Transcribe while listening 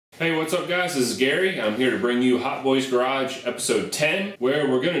Hey, what's up guys? This is Gary. I'm here to bring you Hot Boys Garage episode 10, where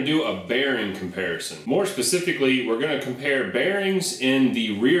we're going to do a bearing comparison. More specifically, we're going to compare bearings in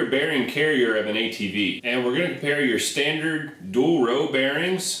the rear bearing carrier of an ATV. And we're going to compare your standard dual row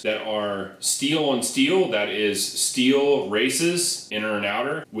bearings that are steel on steel, that is steel races, inner and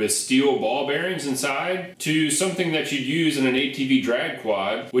outer, with steel ball bearings inside, to something that you'd use in an ATV drag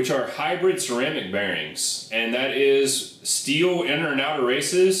quad, which are hybrid ceramic bearings. And that is steel inner and outer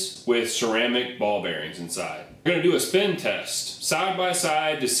races with ceramic ball bearings inside. We're going to do a spin test side by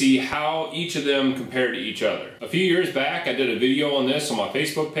side to see how each of them compare to each other. A few years back I did a video on this on my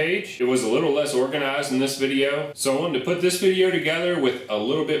Facebook page. It was a little less organized than this video, so I wanted to put this video together with a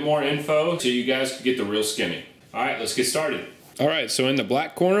little bit more info so you guys could get the real skinny. Alright, let's get started. Alright, so in the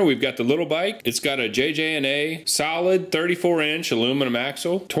black corner we've got the little bike. It's got a JJ&A solid 34-inch aluminum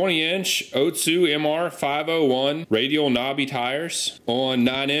axle, 20-inch Otsu MR 501 radial knobby tires on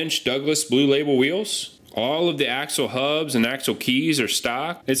 9-inch Douglas Blue Label wheels. All of the axle hubs and axle keys are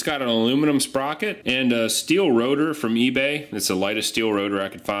stock. It's got an aluminum sprocket and a steel rotor from eBay. It's the lightest steel rotor I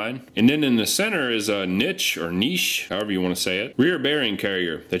could find. And then in the center is a niche, however you want to say it, rear bearing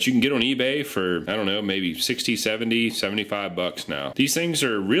carrier that you can get on eBay for, I don't know, maybe 60, 70, 75 bucks now. These things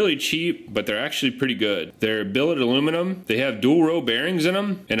are really cheap, but they're actually pretty good. They're billet aluminum. They have dual row bearings in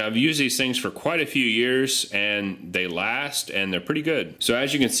them, and I've used these things for quite a few years, and they last, and they're pretty good. So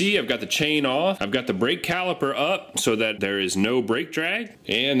as you can see, I've got the chain off. I've got the brake caliper up so that there is no brake drag,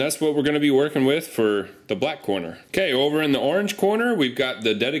 and that's what we're going to be working with for the black corner. Okay, over in the orange corner we've got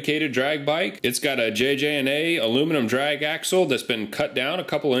the dedicated drag bike. It's got a JJ&A aluminum drag axle that's been cut down a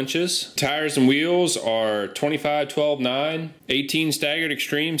couple inches. Tires and wheels are 25 12/9 18 staggered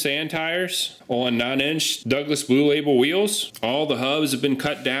extreme sand tires on 9-inch Douglas Blue Label wheels. All the hubs have been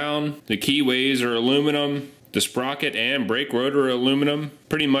cut down. The keyways are aluminum. The sprocket and brake rotor are aluminum.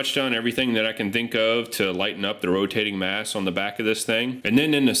 Pretty much done everything that I can think of to lighten up the rotating mass on the back of this thing. And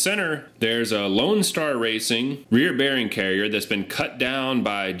then in the center, there's a Lone Star Racing rear bearing carrier that's been cut down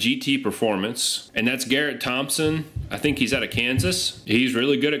by GT Performance. And that's Garrett Thompson. I think he's out of Kansas. He's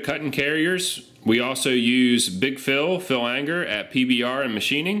really good at cutting carriers. We also use Big Phil Anger at PBR and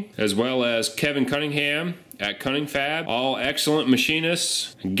Machining, as well as Kevin Cunningham at Cunning Fab. All excellent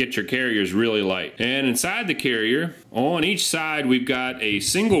machinists. Get your carriers really light. And inside the carrier, on each side, we've got a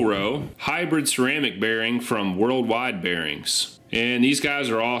single row hybrid ceramic bearing from Worldwide Bearings. And these guys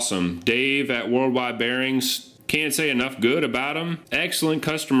are awesome. Dave at Worldwide Bearings, can't say enough good about them. Excellent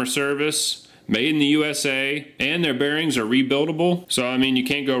customer service. Made in the USA, and their bearings are rebuildable, so I mean you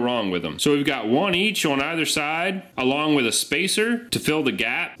can't go wrong with them. So we've got one each on either side, along with a spacer to fill the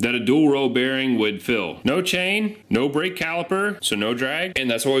gap that a dual row bearing would fill. No chain, no brake caliper, so no drag,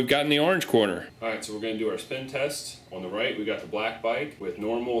 and that's what we've got in the orange corner. Alright, so we're going to do our spin test. On the right, we got the black bike with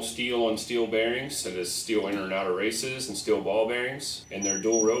normal steel on steel bearings, that is steel inner and outer races and steel ball bearings, and they're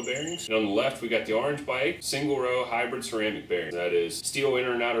dual row bearings. And on the left, we got the orange bike, single row hybrid ceramic bearings, that is steel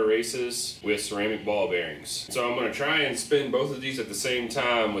inner and outer races with ceramic ball bearings. So I'm going to try and spin both of these at the same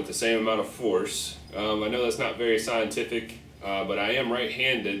time with the same amount of force. I know that's not very scientific, but I am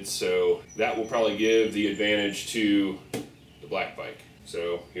right-handed, so that will probably give the advantage to the black bike.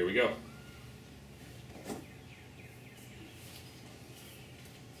 So here we go.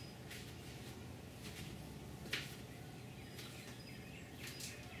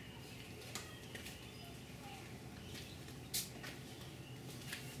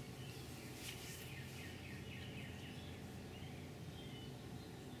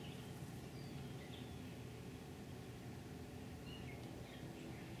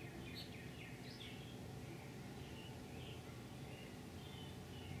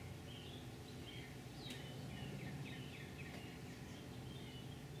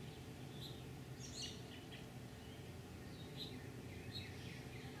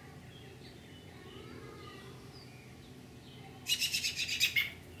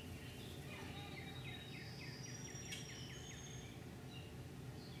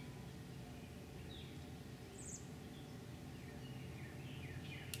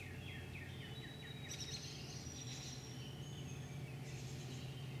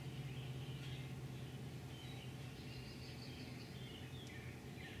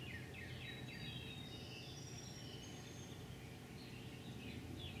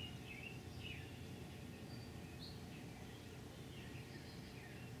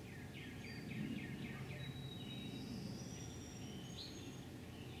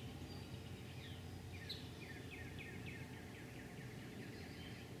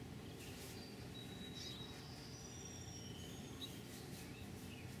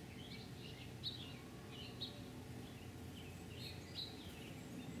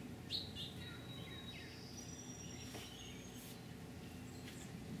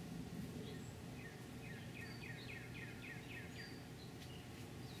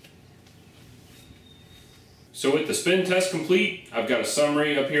 So with the spin test complete, I've got a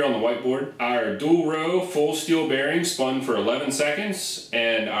summary up here on the whiteboard. Our dual row full steel bearing spun for 11 seconds,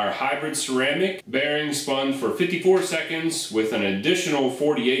 and our hybrid ceramic bearing spun for 54 seconds with an additional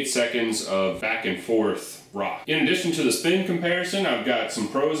 48 seconds of back and forth rock. In addition to the spin comparison, I've got some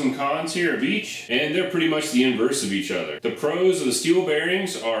pros and cons here of each, and they're pretty much the inverse of each other. The pros of the steel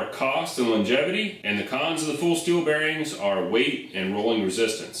bearings are cost and longevity, and the cons of the full steel bearings are weight and rolling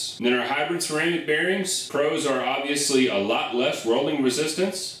resistance. And then our hybrid ceramic bearings, pros are obviously a lot less rolling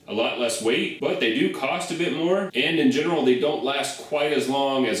resistance, a lot less weight, but they do cost a bit more, and in general they don't last quite as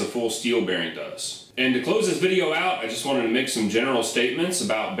long as a full steel bearing does. And to close this video out, I just wanted to make some general statements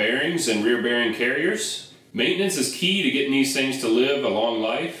about bearings and rear bearing carriers. Maintenance is key to getting these things to live a long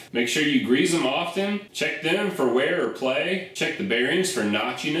life. Make sure you grease them often, check them for wear or play, check the bearings for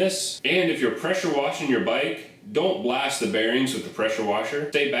notchiness, and if you're pressure washing your bike, don't blast the bearings with the pressure washer.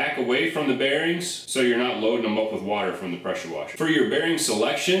 Stay back away from the bearings so you're not loading them up with water from the pressure washer. For your bearing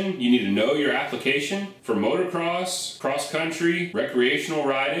selection, you need to know your application. For motocross, cross-country, recreational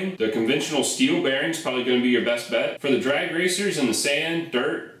riding, the conventional steel bearing is probably going to be your best bet. For the drag racers in the sand,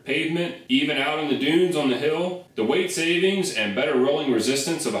 dirt, pavement, even out in the dunes on the hill, the weight savings and better rolling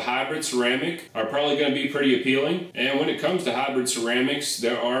resistance of a hybrid ceramic are probably going to be pretty appealing. And when it comes to hybrid ceramics,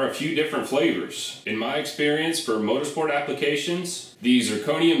 there are a few different flavors. In my experience, for motorsport applications, the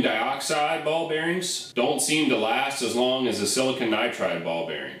zirconium dioxide ball bearings don't seem to last as long as the silicon nitride ball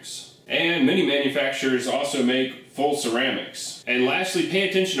bearings. And many manufacturers also make full ceramics. And lastly, pay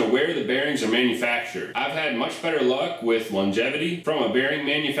attention to where the bearings are manufactured. I've had much better luck with longevity from a bearing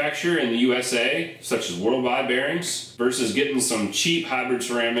manufacturer in the USA, such as Worldwide Bearings, versus getting some cheap hybrid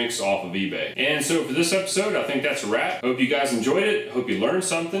ceramics off of eBay. And so for this episode, I think that's a wrap. Hope you guys enjoyed it. Hope you learned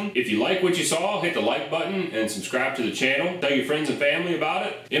something. If you like what you saw, hit the like button and subscribe to the channel. Tell your friends and family about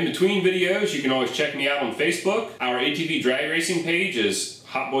it. In between videos, you can always check me out on Facebook. Our ATV drag racing page is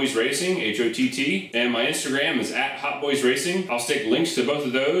Hott Boys Racing, H-O-T-T, and my Instagram is @HottBoysRacing. I'll stick links to both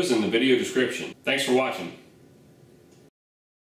of those in the video description. Thanks for watching.